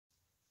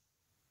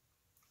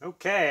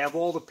Okay, I have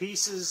all the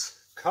pieces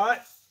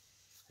cut.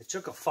 I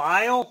took a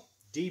file,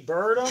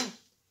 deburred them.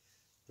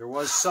 There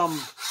was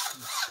some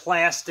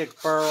plastic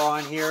burr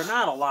on here,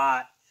 not a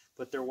lot,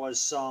 but there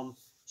was some.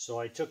 So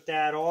I took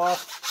that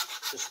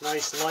off, just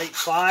nice light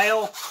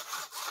file.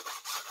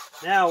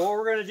 Now what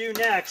we're going to do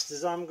next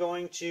is I'm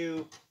going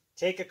to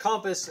take a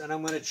compass and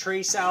I'm going to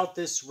trace out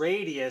this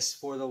radius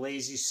for the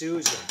Lazy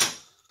Susan.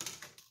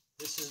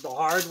 This is the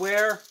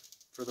hardware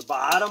for the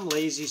bottom,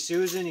 Lazy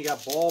Susan. You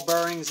got ball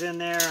bearings in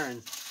there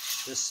and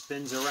this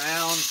spins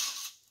around.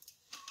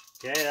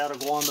 Okay, that'll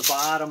go on the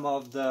bottom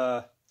of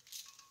the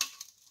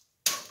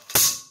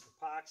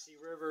Epoxy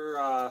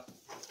River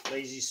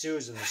Lazy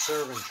Susan, the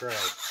serving tray.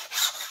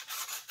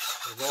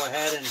 We'll go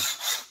ahead and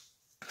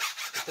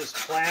get this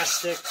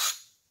plastic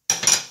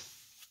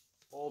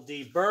all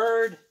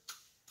deburred.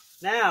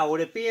 Now,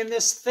 with it being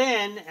this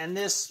thin and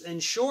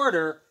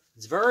shorter,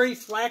 it's very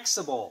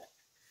flexible.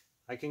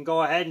 I can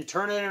go ahead and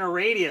turn it in a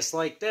radius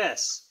like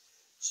this.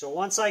 So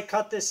once I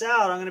cut this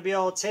out, I'm going to be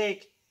able to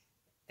take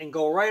and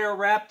go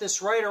wrap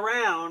this right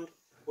around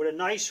with a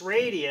nice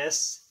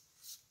radius.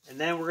 And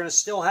then we're going to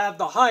still have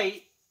the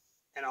height.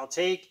 And I'll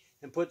take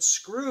and put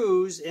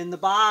screws in the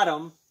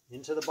bottom,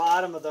 into the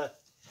bottom of the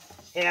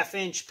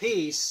 1/2-inch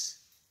piece.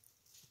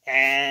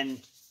 And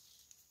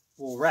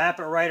we'll wrap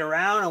it right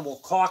around and we'll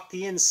caulk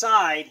the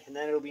inside. And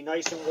then it'll be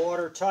nice and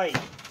watertight.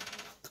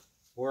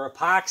 Or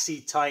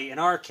epoxy tight in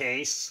our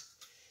case.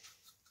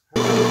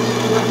 And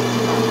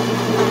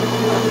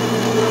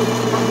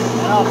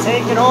I'll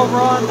take it over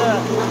on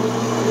the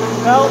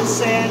belt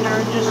sander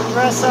and just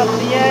dress up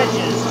the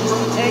edges, just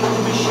to take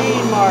the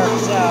machine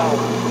marks out.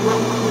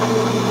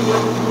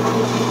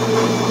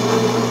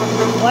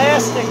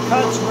 Plastic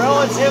cuts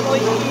relatively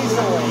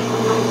easily.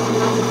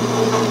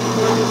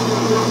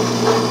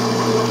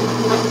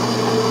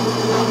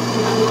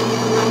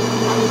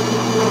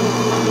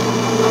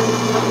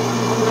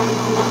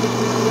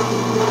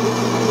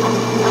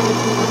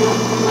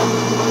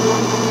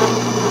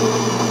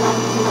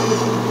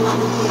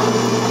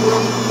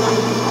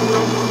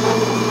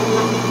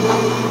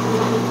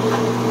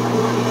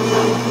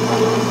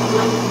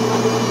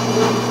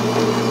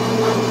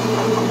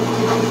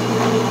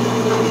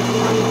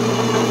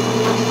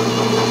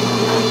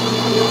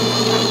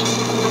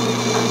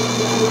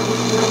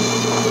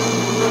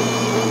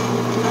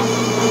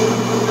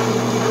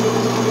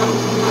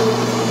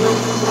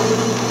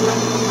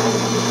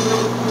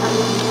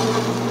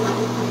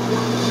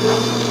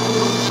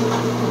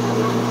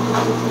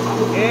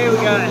 Okay, we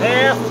got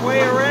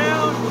halfway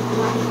around.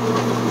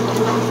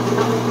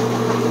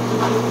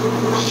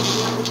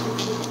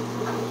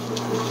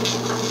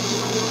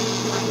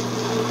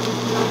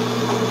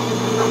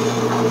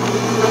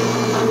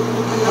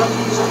 Cut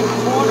these two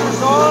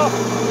corners off.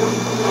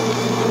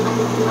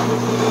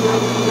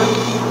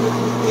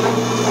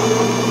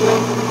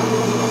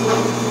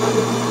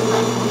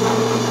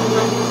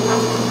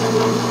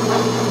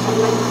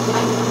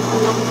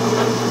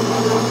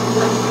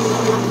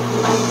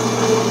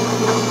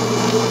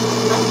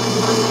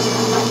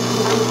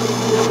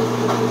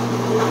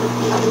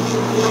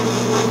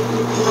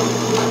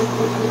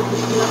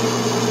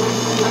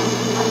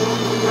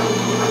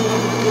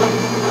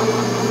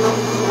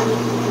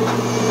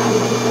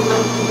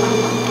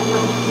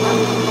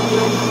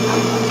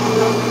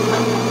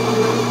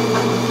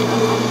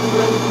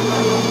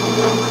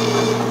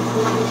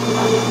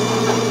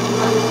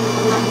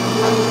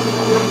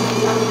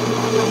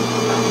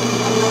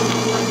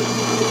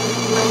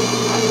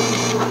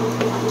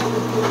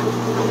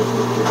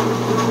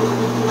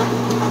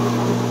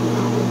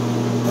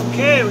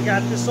 Okay, we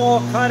got this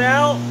all cut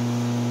out.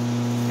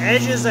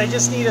 Edges, I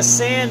just need to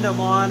sand them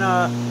on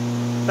a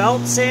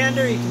belt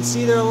sander. You can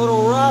see they're a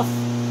little rough.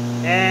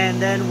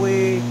 And then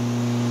we'll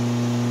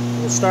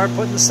start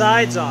putting the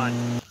sides on.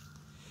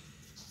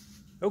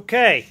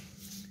 Okay,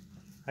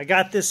 I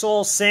got this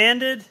all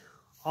sanded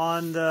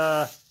on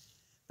the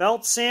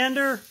belt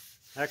sander.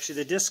 Actually,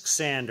 the disc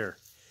sander.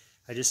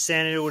 I just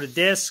sanded it with a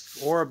disc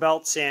or a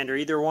belt sander.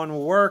 Either one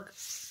will work.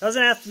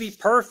 Doesn't have to be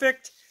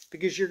perfect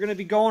because you're going to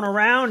be going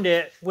around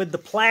it with the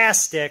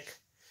plastic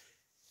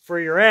for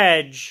your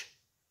edge.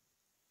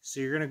 So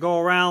you're going to go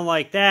around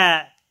like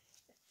that.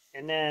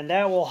 And then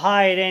that will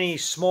hide any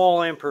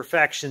small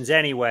imperfections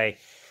anyway.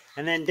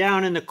 And then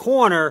down in the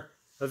corner,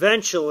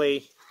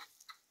 eventually,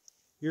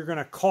 you're going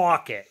to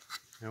caulk it.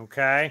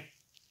 Okay?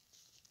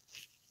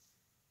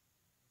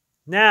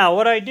 Now,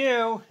 what I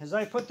do is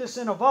I put this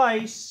in a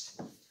vise.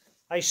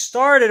 I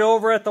started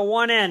over at the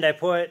one end. I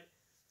put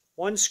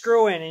one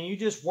screw in, and you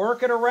just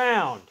work it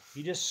around.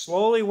 You just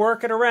slowly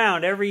work it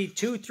around. Every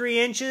 2-3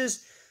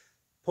 inches,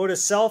 put a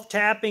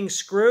self-tapping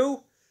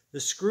screw. The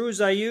screws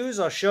I use,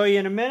 I'll show you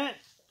in a minute.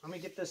 Let me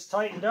get this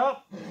tightened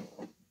up.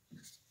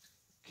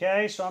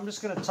 Okay, so I'm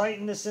just going to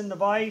tighten this in the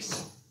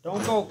vise.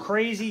 Don't go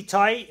crazy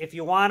tight. If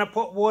you want to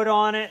put wood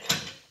on it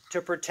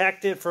to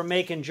protect it from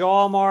making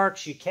jaw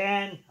marks, you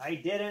can. I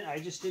didn't. I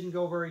just didn't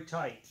go very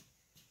tight.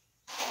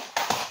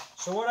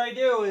 So what I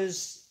do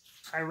is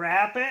I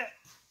wrap it.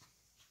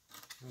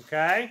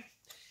 Okay.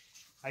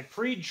 I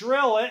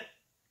pre-drill it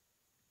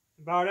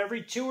about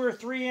every 2 or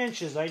 3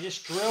 inches, I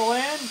just drill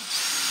in.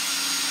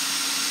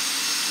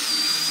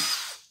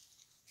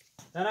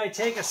 Then I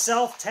take a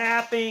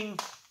self-tapping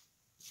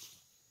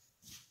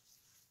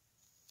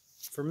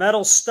for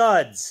metal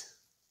studs.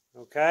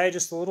 Okay,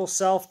 just a little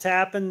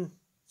self-tapping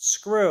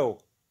screw.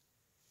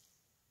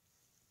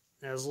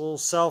 There's a little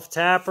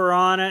self-tapper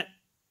on it.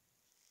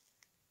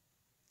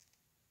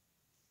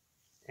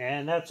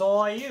 And that's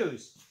all I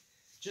use.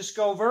 Just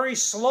go very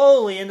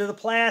slowly into the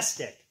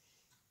plastic.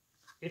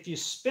 If you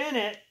spin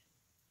it,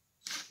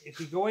 if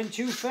you go in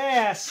too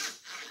fast,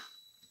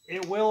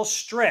 it will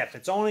strip.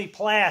 It's only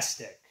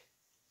plastic.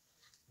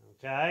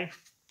 Okay?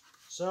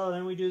 So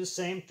then we do the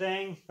same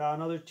thing, about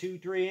another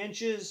 2-3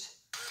 inches.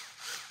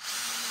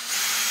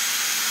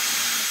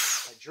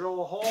 I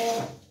drill a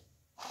hole,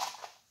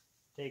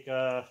 take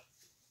a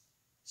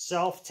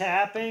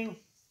self-tapping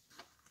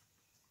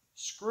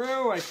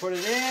screw, I put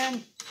it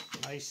in,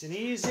 nice and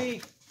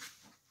easy.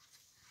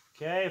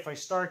 Okay, if I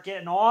start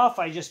getting off,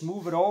 I just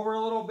move it over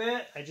a little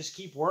bit. I just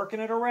keep working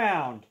it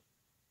around.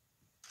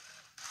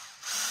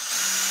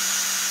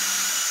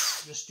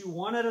 Just do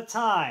one at a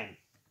time.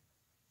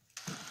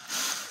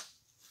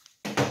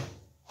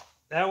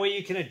 That way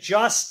you can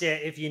adjust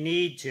it if you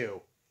need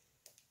to.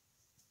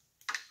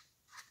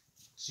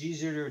 It's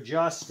easier to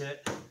adjust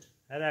it.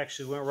 That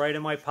actually went right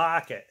in my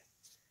pocket.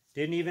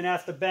 Didn't even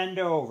have to bend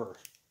over.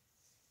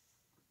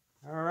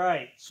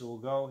 Alright, so we'll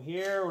go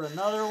here with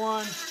another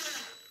one.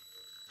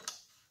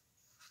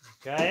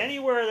 Okay,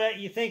 anywhere that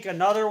you think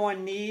another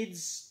one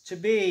needs to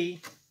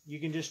be, you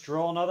can just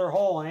drill another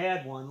hole and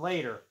add one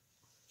later.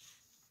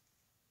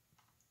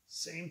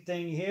 Same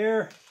thing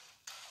here.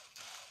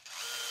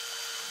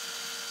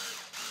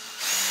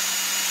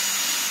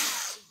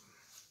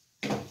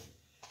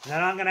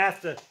 Then I'm going to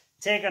have to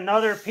take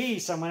another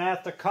piece. I'm going to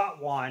have to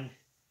cut one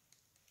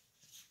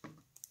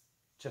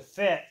to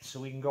fit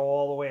so we can go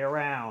all the way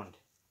around.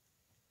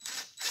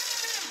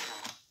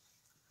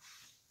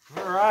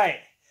 All right.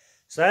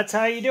 So that's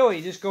how you do it.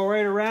 You just go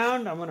right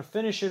around. I'm going to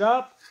finish it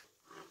up.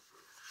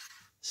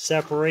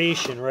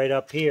 Separation right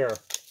up here.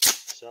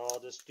 So I'll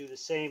just do the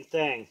same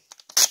thing.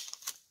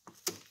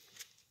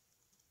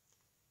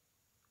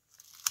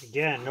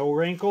 Again, no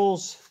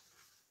wrinkles.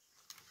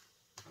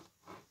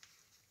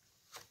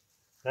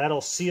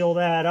 That'll seal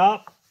that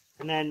up.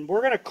 And then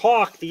we're going to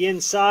caulk the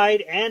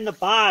inside and the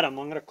bottom.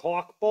 I'm going to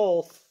caulk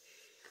both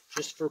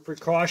just for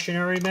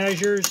precautionary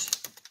measures.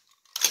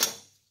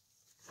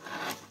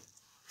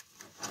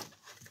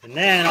 And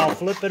then I'll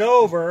flip it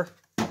over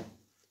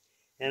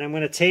and I'm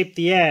going to tape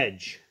the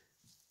edge.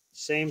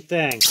 Same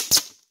thing.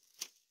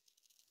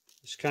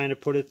 Just kind of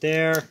put it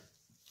there.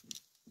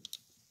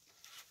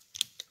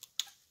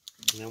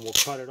 And then we'll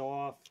cut it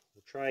off.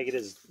 We'll try to get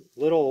as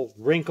little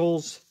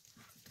wrinkles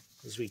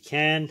as we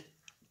can.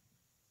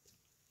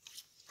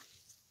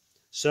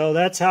 So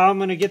that's how I'm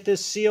going to get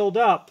this sealed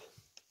up.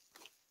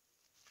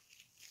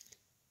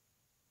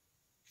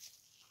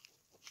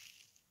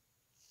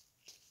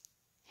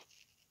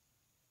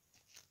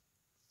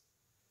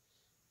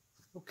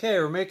 Okay,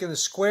 we're making the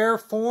square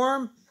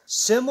form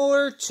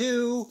similar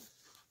to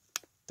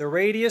the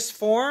radius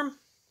form.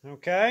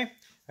 Okay,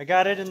 I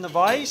got it in the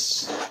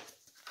vise.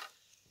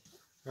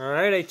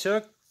 Alright, I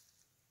took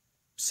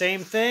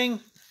same thing,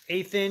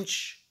 1/8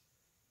 inch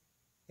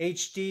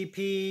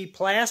HDPE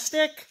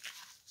plastic,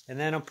 and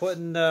then I'm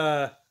putting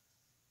the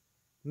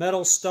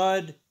metal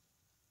stud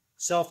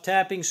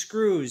self-tapping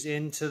screws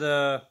into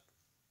the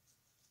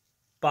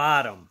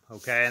bottom.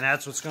 Okay, and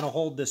that's what's going to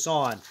hold this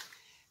on.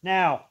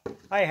 Now,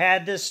 I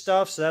had this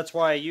stuff, so that's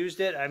why I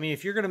used it. I mean,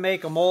 if you're going to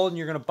make a mold and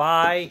you're going to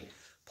buy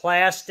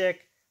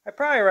plastic, I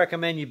probably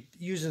recommend you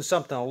using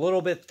something a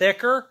little bit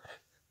thicker,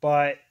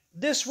 but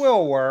this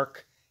will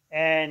work,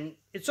 and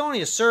it's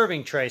only a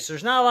serving tray, so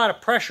there's not a lot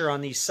of pressure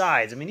on these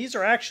sides. I mean, these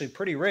are actually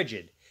pretty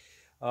rigid.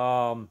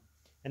 And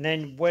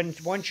then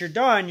once you're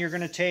done, you're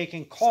going to take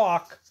and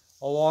caulk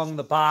along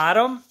the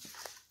bottom.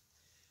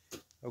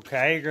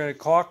 Okay, you're going to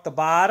caulk the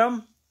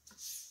bottom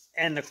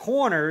and the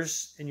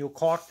corners, and you'll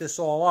caulk this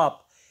all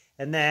up,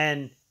 and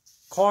then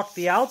caulk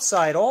the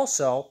outside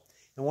also.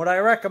 And what I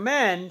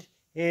recommend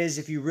is,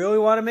 if you really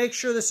want to make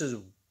sure this is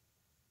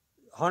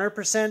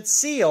 100%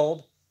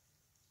 sealed,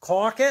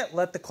 caulk it,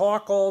 let the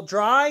caulk all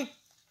dry,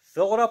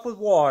 fill it up with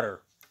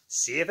water,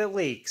 see if it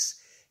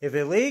leaks. If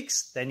it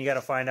leaks, then you got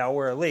to find out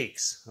where it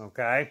leaks,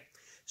 okay?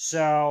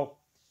 So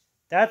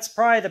that's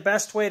probably the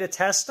best way to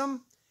test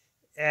them.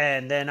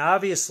 And then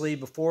obviously,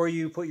 before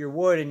you put your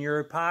wood and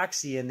your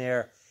epoxy in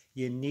there,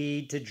 you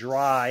need to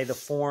dry the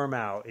form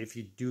out if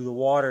you do the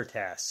water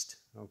test,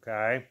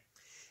 okay?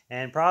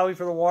 And probably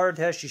for the water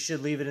test, you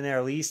should leave it in there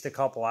at least a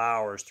couple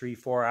hours,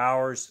 3-4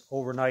 hours.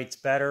 Overnight's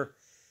better,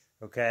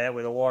 okay? That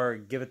way the water,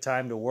 give it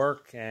time to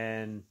work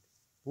and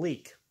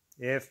leak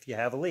if you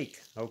have a leak,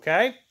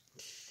 okay?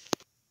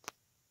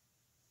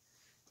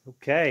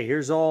 Okay,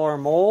 here's all our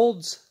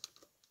molds.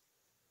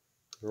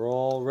 They're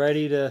all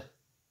ready to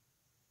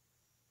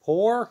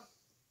pour.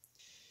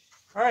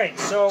 All right,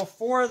 so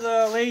for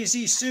the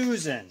Lazy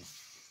Susan,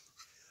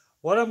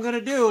 what I'm going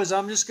to do is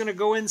I'm just going to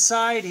go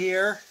inside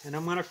here and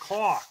I'm going to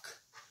caulk.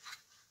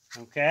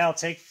 Okay, I'll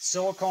take the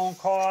silicone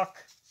caulk,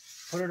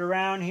 put it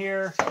around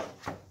here,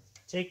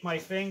 take my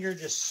finger,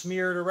 just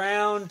smear it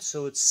around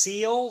so it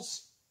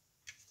seals.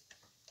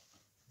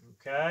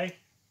 Okay,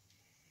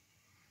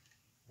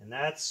 and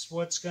that's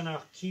what's going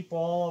to keep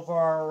all of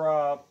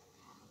our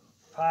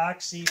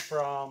epoxy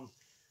from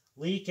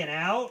leaking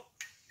out.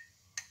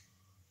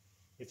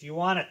 If you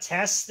want to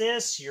test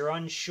this, you're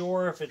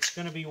unsure if it's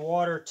going to be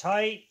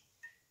watertight,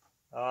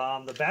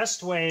 the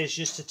best way is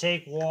just to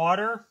take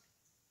water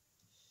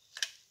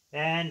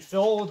and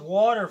fill it with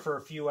water for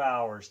a few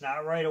hours.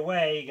 Not right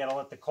away, you got to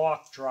let the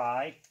caulk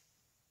dry,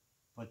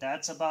 but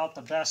that's about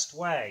the best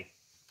way.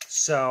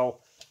 So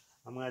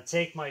I'm going to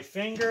take my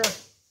finger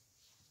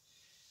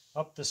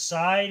up the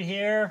side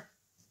here,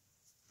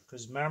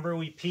 because remember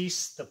we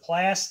pieced the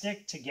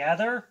plastic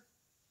together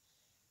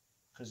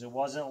because it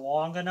wasn't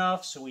long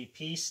enough, so we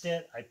pieced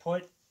it. I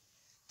put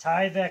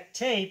Tyvek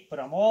tape, but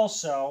I'm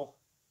also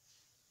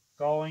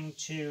going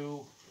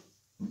to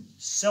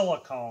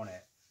silicone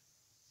it.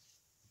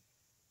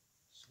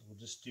 So we'll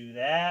just do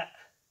that.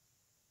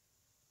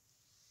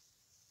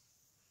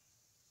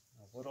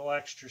 A little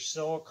extra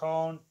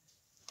silicone.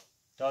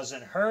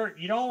 Doesn't hurt.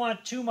 You don't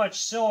want too much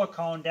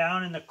silicone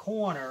down in the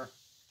corner.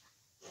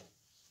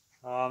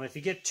 If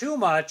you get too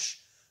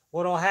much,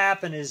 what will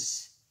happen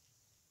is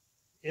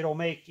it'll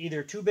make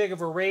either too big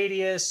of a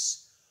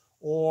radius,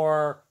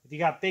 or if you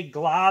got big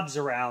globs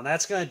around,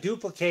 that's going to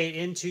duplicate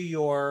into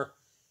your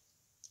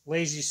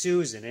Lazy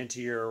Susan,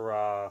 into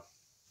your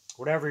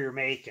whatever you're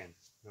making.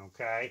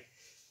 Okay?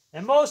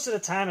 And most of the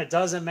time it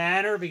doesn't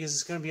matter because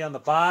it's going to be on the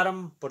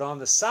bottom, but on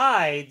the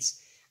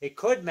sides it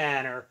could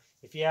matter.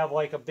 If you have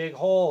like a big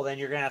hole, then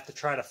you're going to have to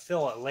try to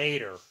fill it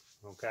later,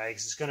 okay?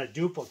 Because it's going to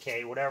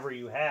duplicate whatever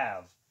you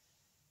have.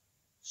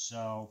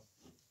 So,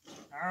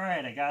 all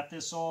right, I got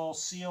this all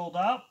sealed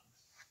up.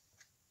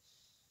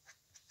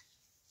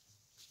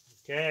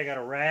 Okay, I got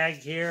a rag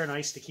here.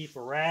 Nice to keep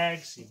a rag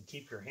so you can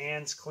keep your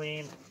hands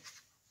clean.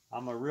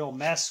 I'm a real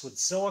mess with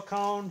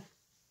silicone.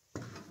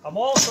 I'm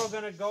also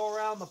going to go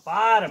around the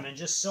bottom and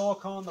just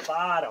silicone the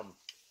bottom,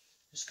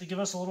 just to give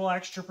us a little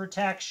extra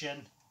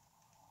protection.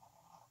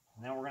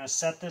 And then we're going to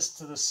set this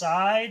to the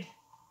side,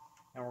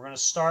 and we're going to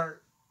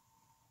start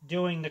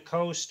doing the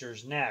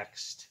coasters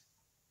next.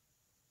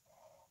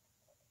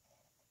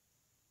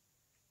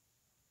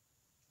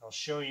 I'll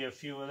show you a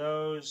few of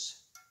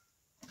those.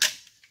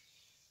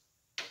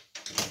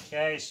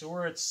 Okay, so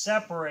where it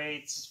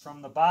separates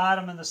from the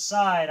bottom and the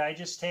side, I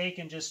just take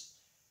and just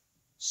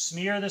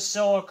smear the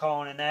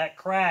silicone in that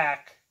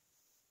crack,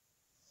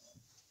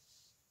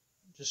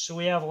 just so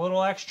we have a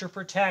little extra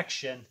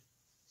protection.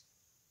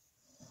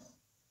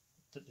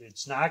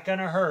 It's not going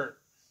to hurt.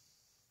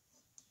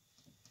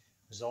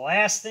 Because the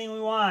last thing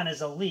we want is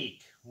a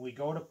leak. When we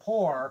go to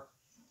pour,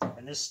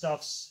 and this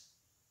stuff's,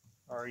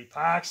 our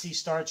epoxy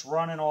starts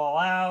running all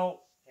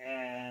out,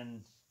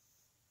 and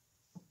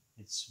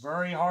it's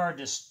very hard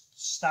to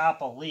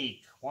stop a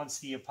leak once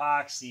the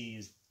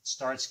epoxy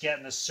starts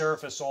getting the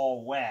surface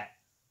all wet.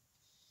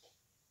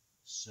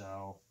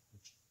 So,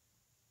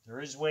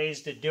 there is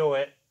ways to do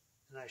it,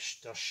 and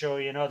I'll show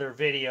you in other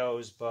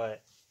videos,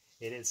 but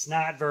it's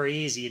not very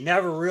easy. You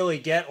never really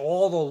get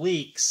all the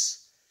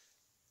leaks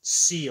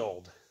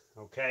sealed,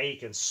 okay? You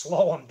can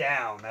slow them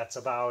down. That's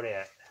about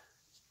it.